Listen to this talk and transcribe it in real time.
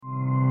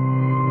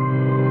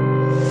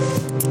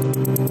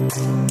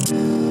Hello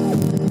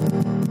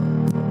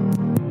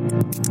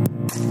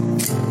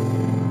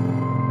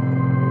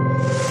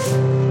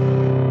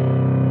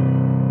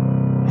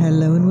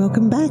and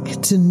welcome back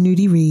to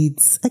Nudie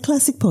Reads, a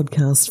classic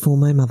podcast for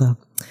my mother.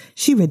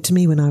 She read to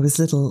me when I was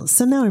little,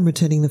 so now I'm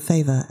returning the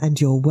favour and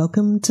you're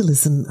welcome to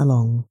listen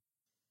along.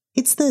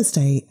 It's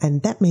Thursday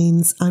and that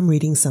means I'm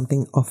reading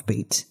something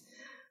offbeat.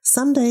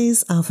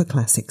 Sundays are for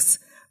classics,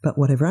 but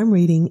whatever I'm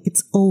reading,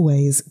 it's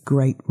always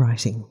great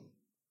writing.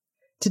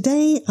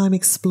 Today I'm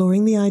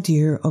exploring the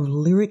idea of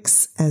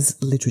lyrics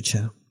as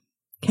literature.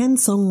 Can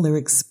song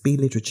lyrics be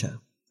literature?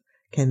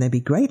 Can they be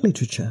great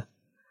literature?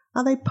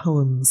 Are they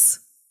poems?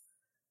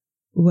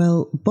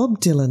 Well, Bob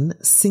Dylan,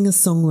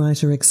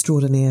 singer-songwriter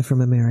extraordinaire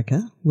from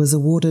America, was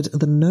awarded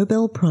the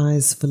Nobel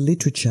Prize for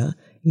Literature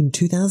in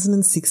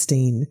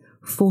 2016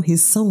 for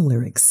his song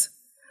lyrics,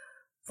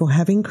 for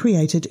having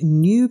created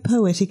new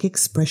poetic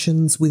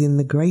expressions within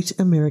the great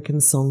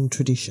American song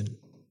tradition.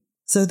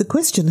 So the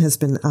question has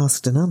been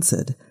asked and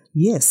answered.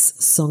 Yes,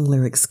 song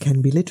lyrics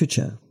can be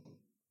literature.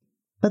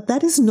 But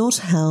that is not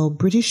how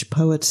British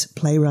poet,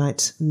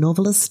 playwright,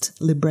 novelist,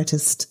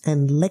 librettist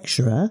and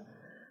lecturer,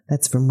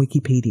 that's from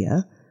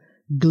Wikipedia,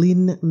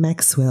 Glyn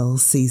Maxwell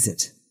sees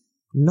it.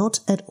 Not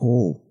at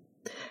all.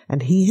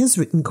 And he has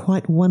written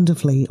quite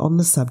wonderfully on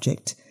the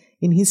subject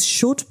in his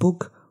short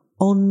book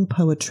On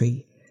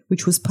Poetry,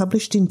 which was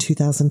published in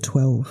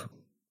 2012.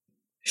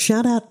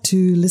 Shout out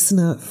to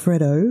listener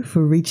Fredo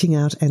for reaching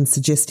out and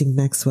suggesting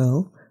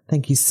Maxwell.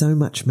 Thank you so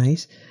much,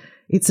 mate.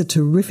 It's a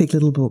terrific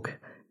little book,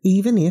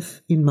 even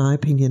if, in my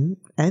opinion,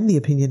 and the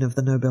opinion of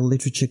the Nobel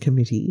Literature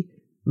Committee,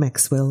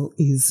 Maxwell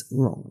is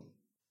wrong.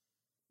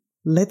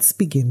 Let's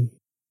begin.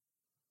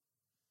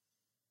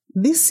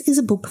 This is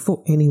a book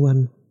for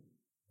anyone.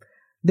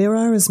 There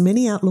are as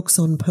many outlooks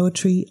on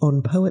poetry,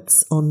 on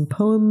poets, on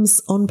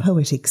poems, on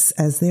poetics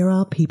as there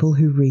are people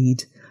who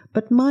read,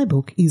 but my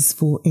book is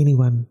for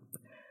anyone.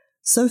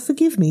 So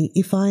forgive me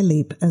if I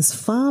leap as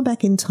far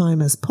back in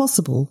time as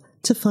possible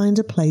to find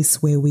a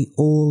place where we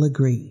all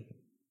agree.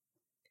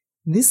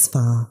 This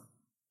far.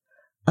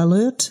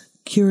 Alert,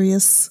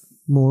 curious,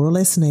 more or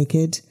less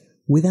naked,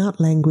 without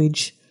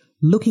language,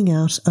 looking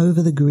out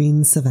over the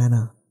green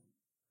savannah.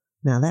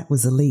 Now that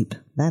was a leap.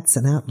 That's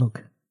an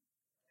outlook.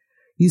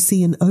 You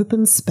see an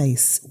open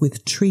space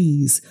with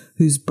trees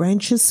whose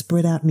branches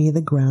spread out near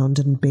the ground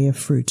and bear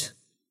fruit.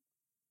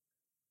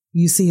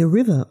 You see a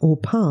river or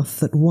path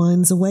that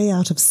winds away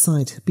out of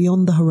sight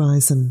beyond the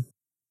horizon.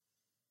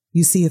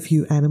 You see a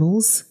few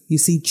animals. You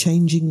see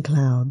changing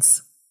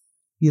clouds.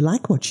 You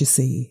like what you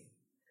see.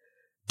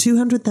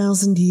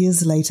 200,000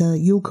 years later,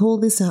 you'll call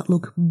this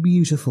outlook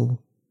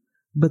beautiful.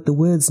 But the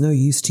word's no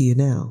use to you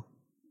now.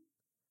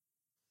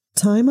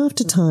 Time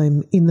after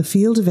time, in the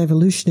field of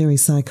evolutionary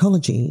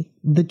psychology,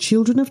 the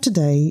children of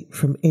today,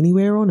 from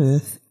anywhere on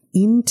Earth,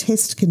 in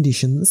test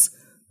conditions,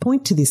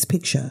 point to this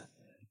picture,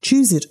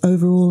 choose it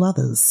over all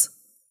others,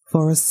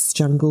 forests,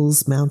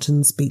 jungles,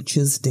 mountains,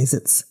 beaches,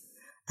 deserts,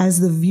 as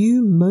the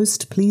view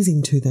most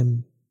pleasing to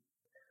them.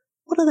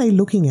 What are they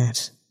looking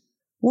at?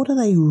 What are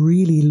they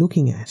really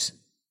looking at?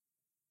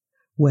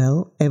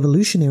 Well,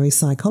 evolutionary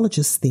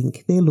psychologists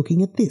think they're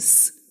looking at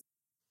this.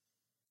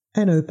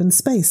 An open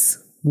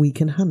space, we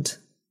can hunt.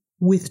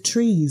 With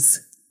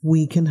trees,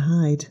 we can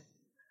hide.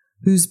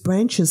 Whose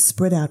branches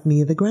spread out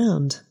near the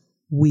ground,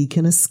 we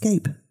can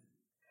escape.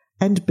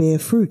 And bear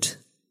fruit,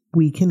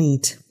 we can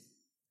eat.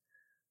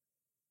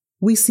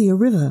 We see a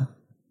river,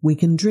 we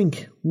can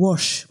drink,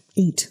 wash,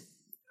 eat.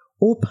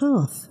 Or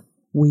path,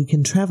 we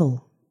can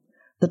travel.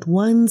 That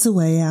winds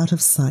away out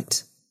of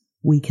sight,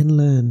 we can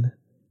learn.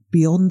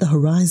 Beyond the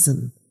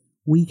horizon,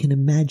 we can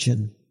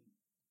imagine.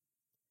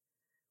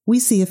 We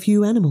see a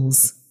few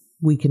animals,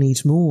 we can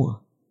eat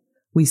more.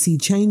 We see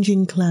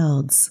changing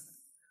clouds.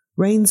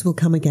 Rains will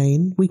come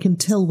again, we can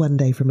tell one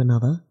day from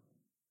another.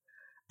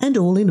 And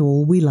all in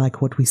all, we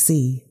like what we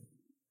see.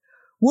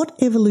 What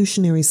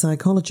evolutionary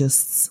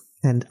psychologists,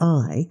 and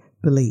I,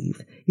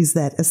 believe is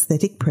that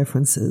aesthetic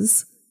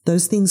preferences,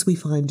 those things we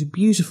find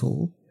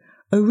beautiful,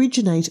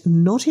 originate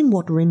not in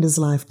what renders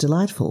life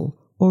delightful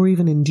or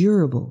even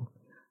endurable,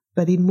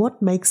 but in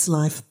what makes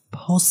life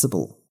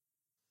possible.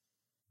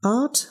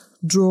 Art,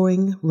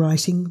 drawing,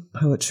 writing,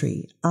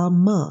 poetry are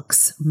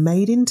marks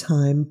made in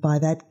time by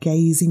that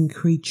gazing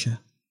creature.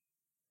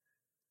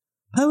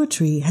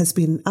 Poetry has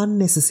been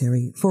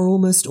unnecessary for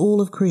almost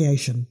all of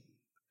creation.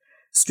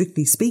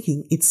 Strictly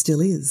speaking, it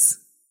still is.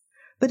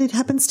 But it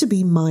happens to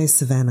be my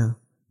savannah,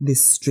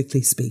 this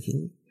strictly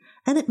speaking,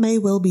 and it may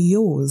well be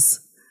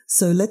yours.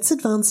 So let's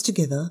advance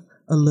together,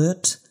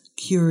 alert,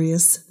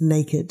 curious,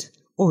 naked,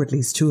 or at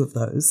least two of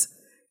those,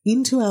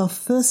 into our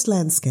first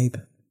landscape,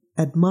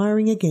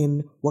 admiring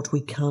again what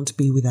we can't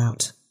be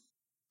without.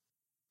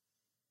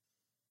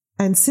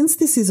 And since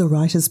this is a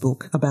writer's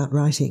book about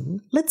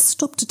writing, let's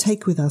stop to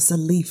take with us a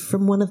leaf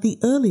from one of the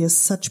earliest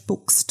such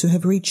books to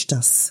have reached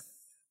us,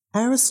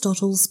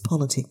 Aristotle's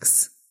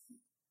Politics,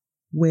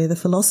 where the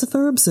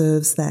philosopher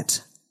observes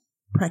that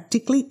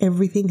practically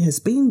everything has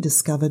been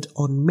discovered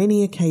on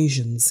many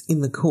occasions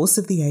in the course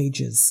of the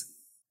ages,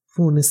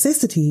 For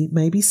necessity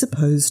may be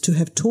supposed to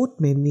have taught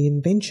men the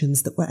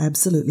inventions that were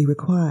absolutely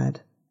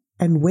required,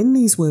 and when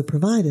these were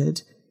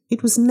provided,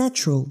 it was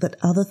natural that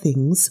other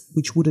things,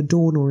 which would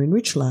adorn or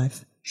enrich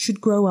life,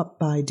 should grow up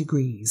by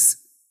degrees.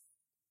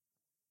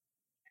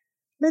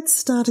 Let's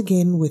start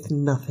again with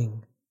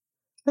nothing.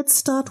 Let's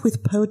start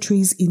with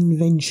poetry's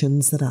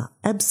inventions that are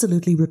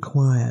absolutely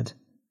required.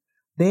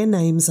 Their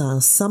names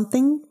are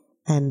something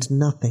and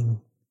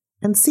nothing,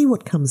 and see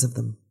what comes of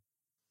them.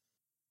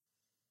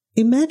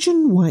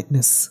 Imagine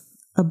whiteness,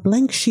 a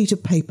blank sheet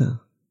of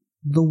paper,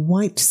 the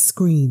white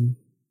screen.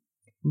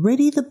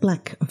 Ready the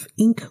black of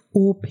ink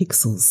or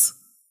pixels.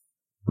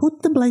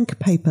 Put the blank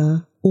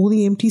paper or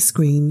the empty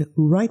screen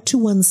right to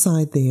one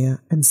side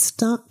there and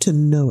start to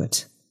know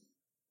it.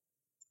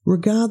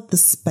 Regard the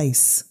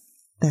space,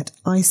 that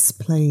ice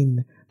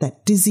plane,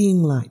 that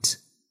dizzying light,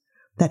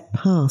 that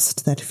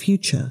past, that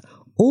future.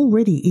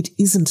 Already it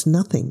isn't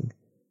nothing.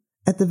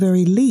 At the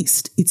very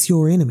least, it's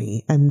your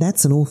enemy, and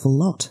that's an awful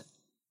lot.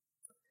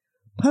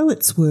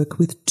 Poets work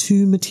with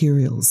two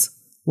materials.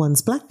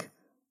 One's black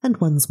and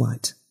one's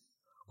white.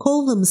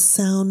 Call them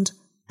sound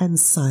and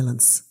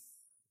silence,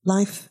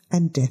 life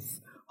and death,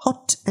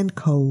 hot and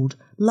cold,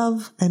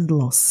 love and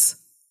loss.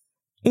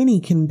 Any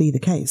can be the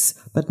case,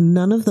 but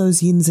none of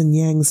those yins and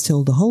yangs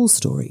tell the whole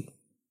story.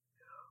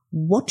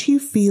 What you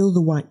feel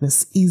the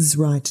whiteness is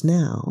right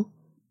now,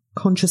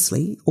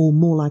 consciously or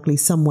more likely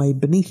some way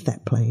beneath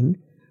that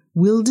plane,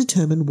 will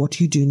determine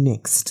what you do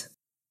next.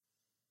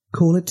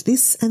 Call it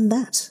this and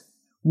that.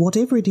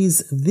 Whatever it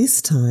is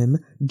this time,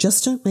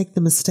 just don't make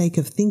the mistake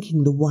of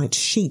thinking the white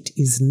sheet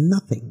is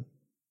nothing.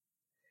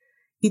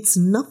 It's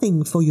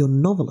nothing for your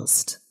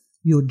novelist,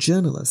 your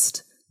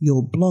journalist,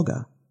 your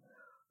blogger.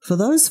 For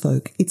those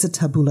folk, it's a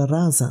tabula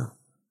rasa,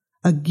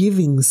 a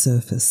giving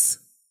surface.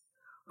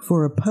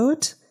 For a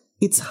poet,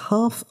 it's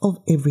half of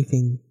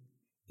everything.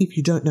 If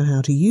you don't know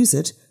how to use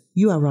it,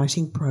 you are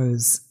writing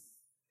prose.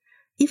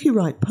 If you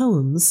write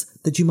poems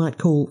that you might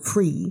call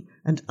free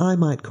and I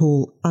might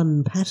call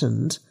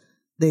unpatterned,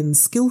 then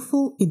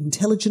skillful,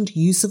 intelligent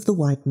use of the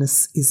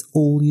whiteness is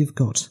all you've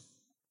got.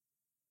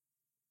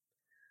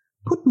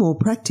 Put more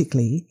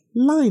practically,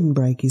 line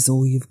break is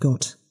all you've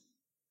got.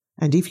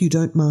 And if you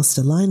don't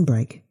master line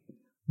break,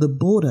 the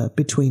border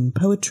between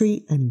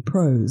poetry and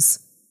prose,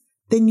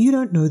 then you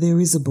don't know there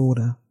is a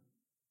border.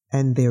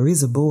 And there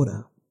is a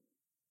border.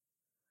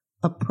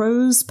 A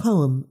prose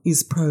poem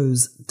is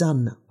prose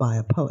done by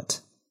a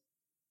poet.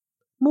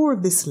 More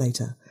of this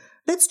later.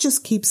 Let's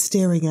just keep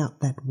staring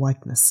out that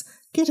whiteness.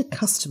 Get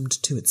accustomed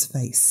to its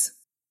face.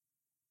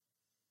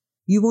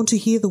 You want to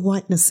hear the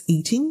whiteness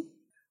eating?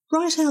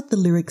 Write out the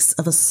lyrics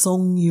of a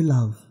song you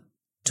love.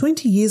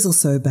 20 years or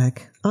so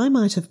back, I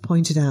might have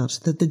pointed out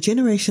that the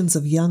generations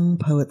of young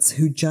poets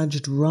who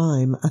judged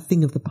rhyme a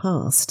thing of the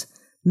past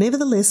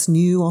nevertheless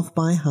knew off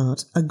by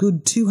heart a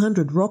good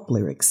 200 rock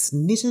lyrics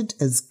knitted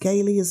as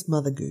gaily as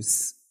Mother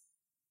Goose.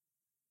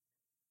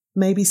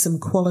 Maybe some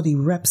quality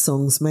rap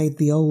songs made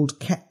the old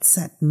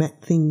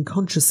cat-sat-mat thing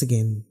conscious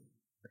again.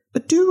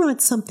 But do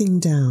write something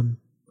down.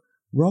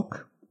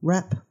 Rock,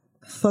 rap,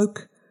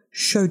 folk,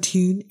 show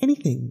tune,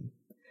 anything.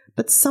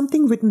 But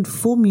something written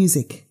for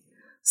music.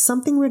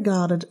 Something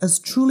regarded as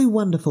truly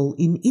wonderful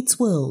in its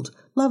world,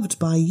 loved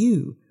by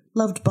you,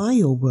 loved by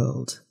your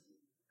world.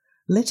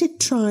 Let it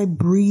try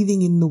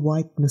breathing in the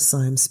whiteness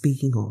I am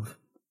speaking of.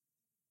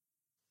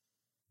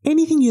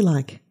 Anything you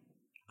like.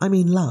 I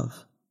mean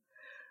love.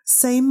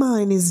 Say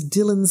mine is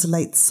Dylan's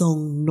late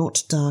song,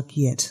 Not Dark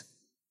Yet.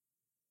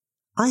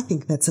 I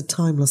think that's a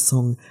timeless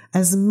song,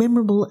 as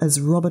memorable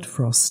as Robert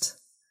Frost.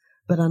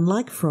 But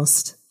unlike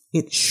Frost,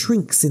 it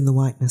shrinks in the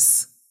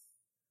whiteness.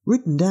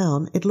 Written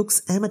down, it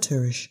looks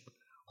amateurish.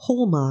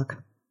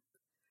 Hallmark.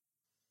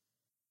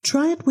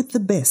 Try it with the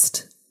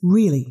best,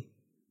 really.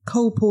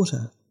 Cole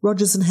Porter,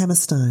 Rodgers and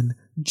Hammerstein,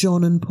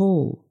 John and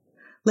Paul,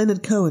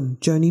 Leonard Cohen,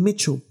 Joni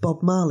Mitchell,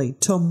 Bob Marley,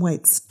 Tom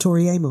Waits,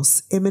 Tori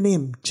Amos,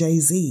 Eminem,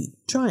 Jay-Z.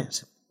 Try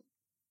it.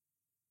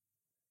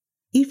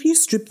 If you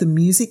strip the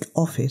music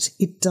off it,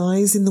 it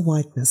dies in the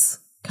whiteness.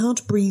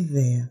 Can't breathe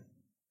there.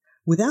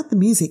 Without the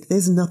music,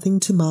 there's nothing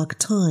to mark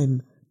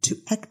time, to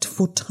act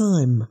for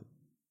time.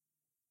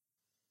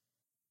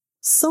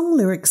 Song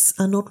lyrics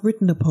are not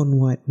written upon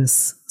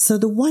whiteness, so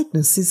the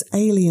whiteness is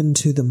alien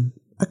to them,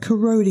 a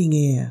corroding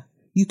air.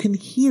 You can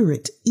hear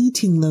it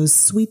eating those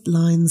sweet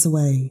lines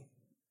away.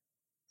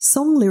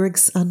 Song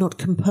lyrics are not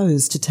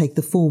composed to take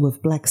the form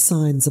of black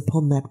signs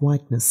upon that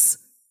whiteness.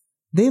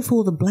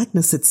 Therefore the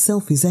blackness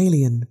itself is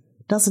alien,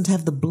 doesn't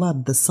have the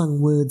blood the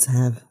sung words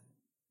have.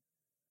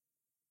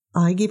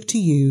 I give to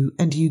you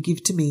and you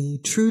give to me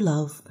true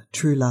love,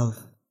 true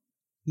love.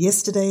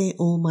 Yesterday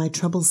all my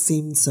troubles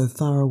seemed so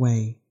far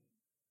away.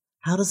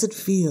 How does it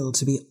feel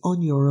to be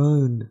on your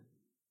own?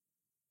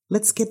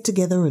 Let's get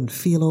together and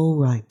feel all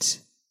right.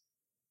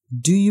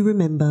 Do you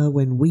remember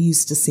when we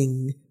used to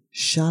sing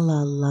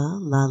sha-la-la,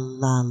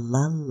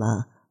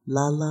 la-la-la-la,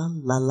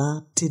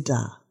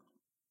 la-la-la-la-ti-da?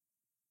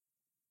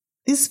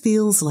 This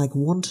feels like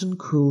wanton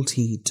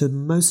cruelty to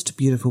most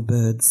beautiful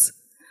birds,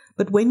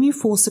 But when you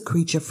force a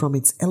creature from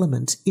its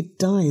element, it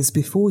dies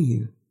before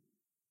you.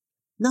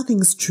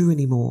 Nothing's true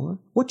anymore.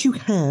 What you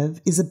have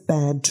is a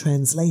bad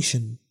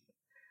translation.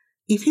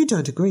 If you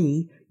don't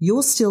agree,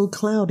 you're still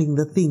clouding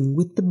the thing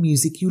with the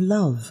music you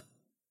love.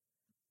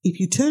 If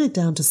you turn it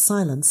down to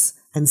silence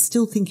and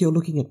still think you're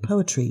looking at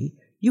poetry,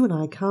 you and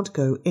I can't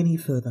go any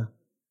further.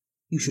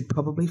 You should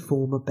probably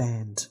form a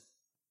band.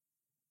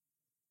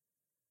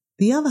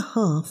 The other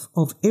half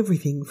of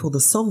everything for the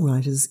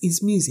songwriters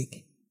is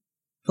music.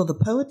 For the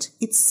poet,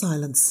 it's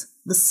silence,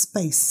 the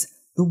space,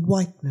 the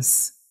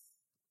whiteness.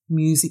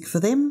 Music for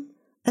them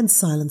and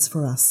silence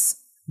for us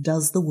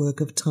does the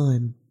work of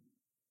time.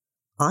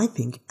 I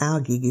think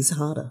our gig is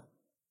harder.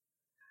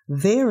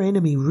 Their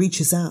enemy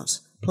reaches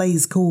out,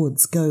 plays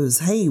chords, goes,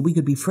 "Hey, we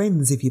could be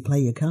friends if you play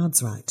your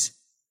cards right."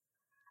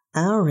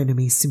 Our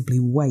enemy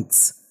simply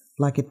waits,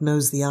 like it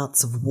knows the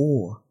arts of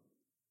war.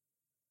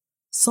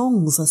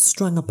 Songs are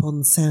strung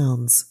upon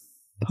sounds,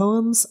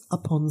 poems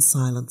upon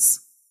silence.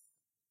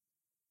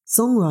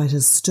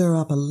 Songwriters stir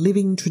up a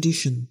living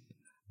tradition.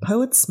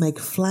 Poets make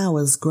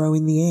flowers grow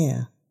in the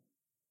air.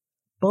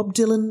 Bob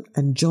Dylan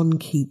and John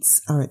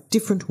Keats are at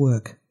different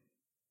work.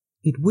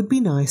 It would be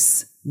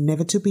nice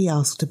never to be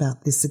asked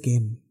about this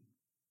again.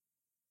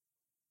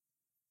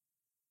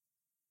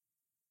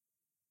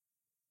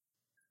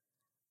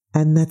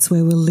 And that's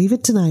where we'll leave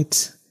it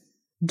tonight.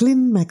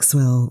 Glyn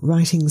Maxwell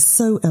writing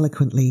so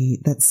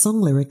eloquently that song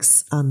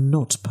lyrics are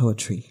not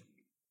poetry.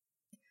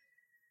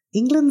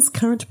 England's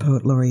current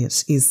poet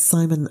laureate is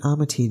Simon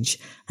Armitage,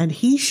 and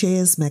he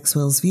shares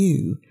Maxwell's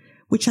view,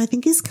 which I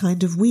think is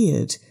kind of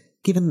weird,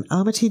 given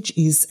Armitage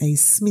is a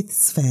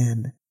Smiths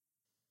fan.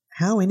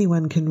 How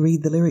anyone can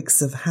read the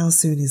lyrics of How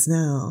Soon Is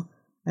Now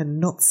and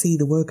not see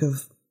the work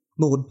of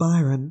Lord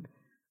Byron,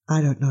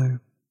 I don't know.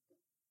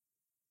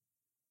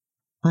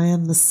 I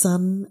am the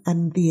sun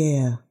and the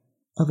air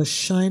of a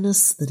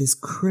shyness that is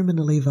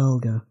criminally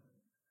vulgar.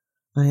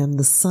 I am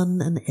the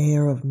sun and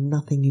air of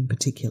nothing in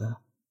particular.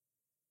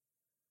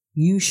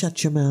 You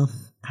shut your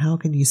mouth, how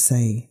can you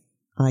say,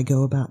 I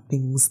go about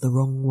things the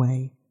wrong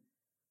way?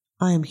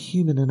 I am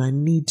human and I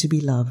need to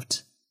be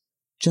loved,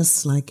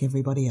 just like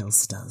everybody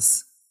else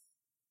does.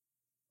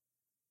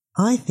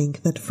 I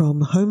think that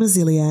from Homer's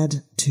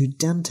Iliad to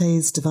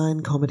Dante's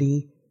Divine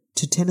Comedy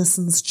to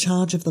Tennyson's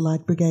Charge of the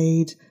Light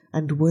Brigade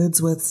and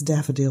Wordsworth's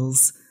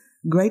Daffodils,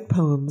 great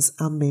poems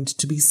are meant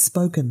to be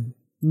spoken,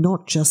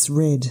 not just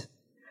read.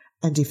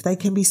 And if they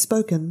can be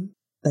spoken,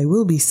 they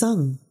will be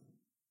sung.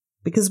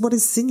 Because what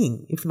is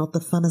singing if not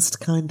the funnest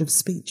kind of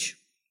speech?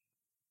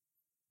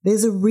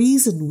 There's a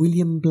reason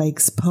William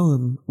Blake's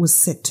poem was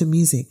set to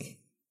music.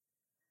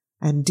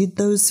 And did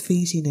those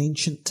feet in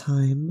ancient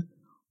time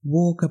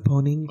walk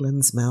upon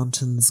England's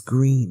mountains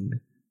green?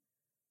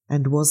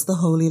 And was the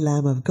Holy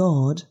Lamb of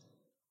God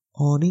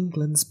on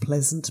England's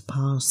pleasant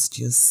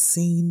pastures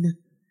seen?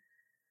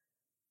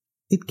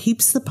 It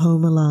keeps the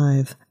poem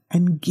alive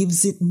and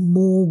gives it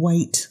more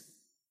weight.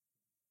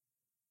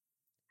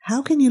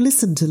 How can you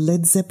listen to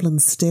Led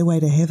Zeppelin's Stairway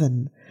to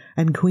Heaven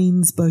and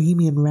Queen's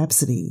Bohemian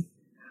Rhapsody,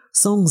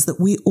 songs that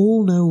we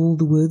all know all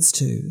the words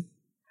to,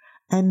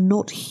 and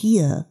not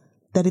hear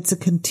that it's a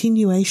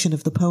continuation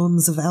of the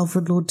poems of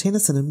Alfred Lord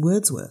Tennyson and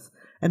Wordsworth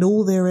and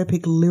all their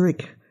epic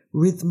lyric,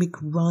 rhythmic,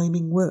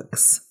 rhyming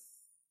works?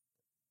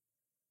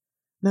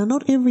 Now,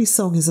 not every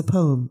song is a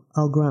poem,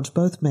 I'll grant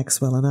both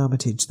Maxwell and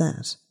Armitage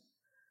that,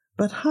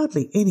 but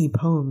hardly any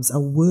poems are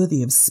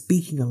worthy of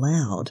speaking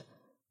aloud,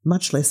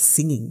 much less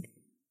singing.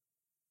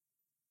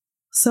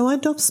 So I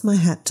doffs my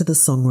hat to the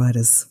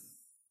songwriters.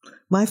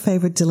 My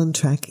favourite Dylan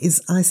track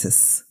is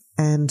Isis,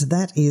 and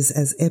that is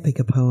as epic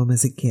a poem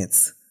as it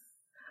gets.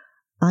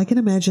 I can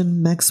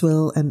imagine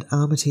Maxwell and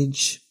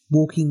Armitage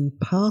walking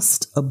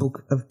past a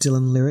book of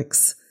Dylan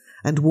lyrics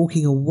and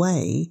walking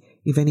away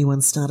if anyone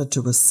started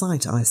to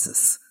recite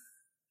Isis.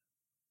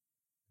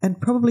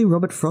 And probably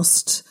Robert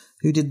Frost,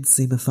 who did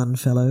seem a fun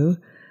fellow,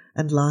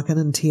 and Larkin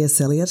and T.S.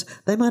 Eliot,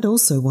 they might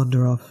also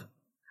wander off.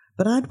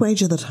 But I'd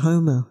wager that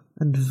Homer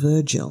and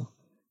Virgil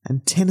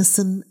and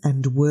Tennyson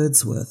and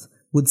Wordsworth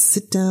would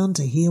sit down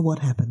to hear what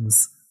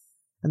happens,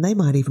 and they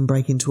might even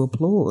break into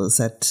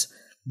applause at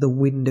 "the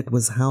wind it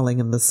was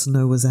howling and the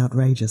snow was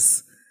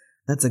outrageous."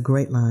 That's a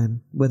great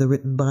line, whether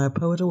written by a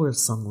poet or a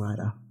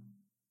songwriter.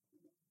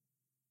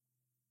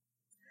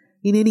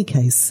 In any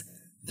case,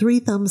 3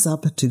 thumbs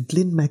up to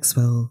Glyn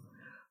Maxwell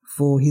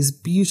for his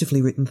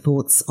beautifully written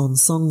thoughts on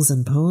songs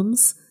and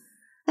poems,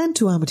 and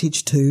to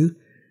Armitage too,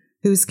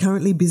 who is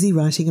currently busy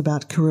writing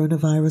about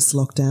coronavirus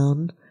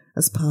lockdown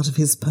as part of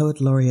his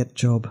poet laureate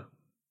job.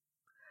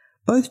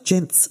 Both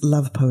gents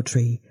love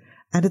poetry,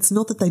 and it's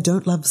not that they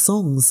don't love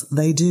songs,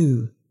 they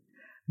do.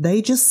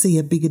 They just see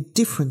a bigger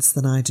difference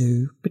than I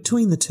do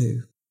between the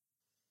two.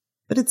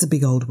 But it's a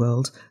big old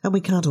world, and we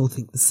can't all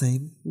think the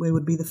same. Where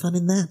would be the fun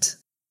in that?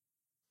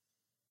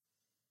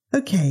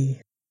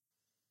 Okay,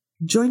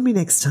 join me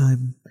next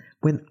time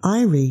when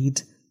I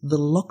read The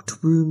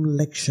Locked Room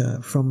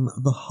Lecture from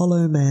The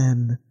Hollow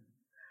Man,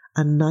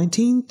 a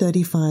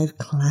 1935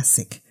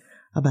 classic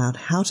about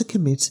how to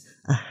commit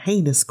a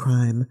heinous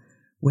crime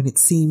when it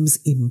seems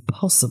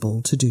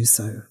impossible to do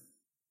so.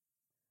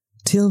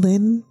 Till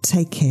then,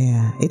 take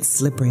care. It's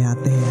slippery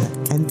out there,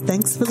 and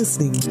thanks for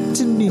listening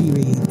to Nudie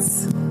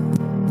Reads.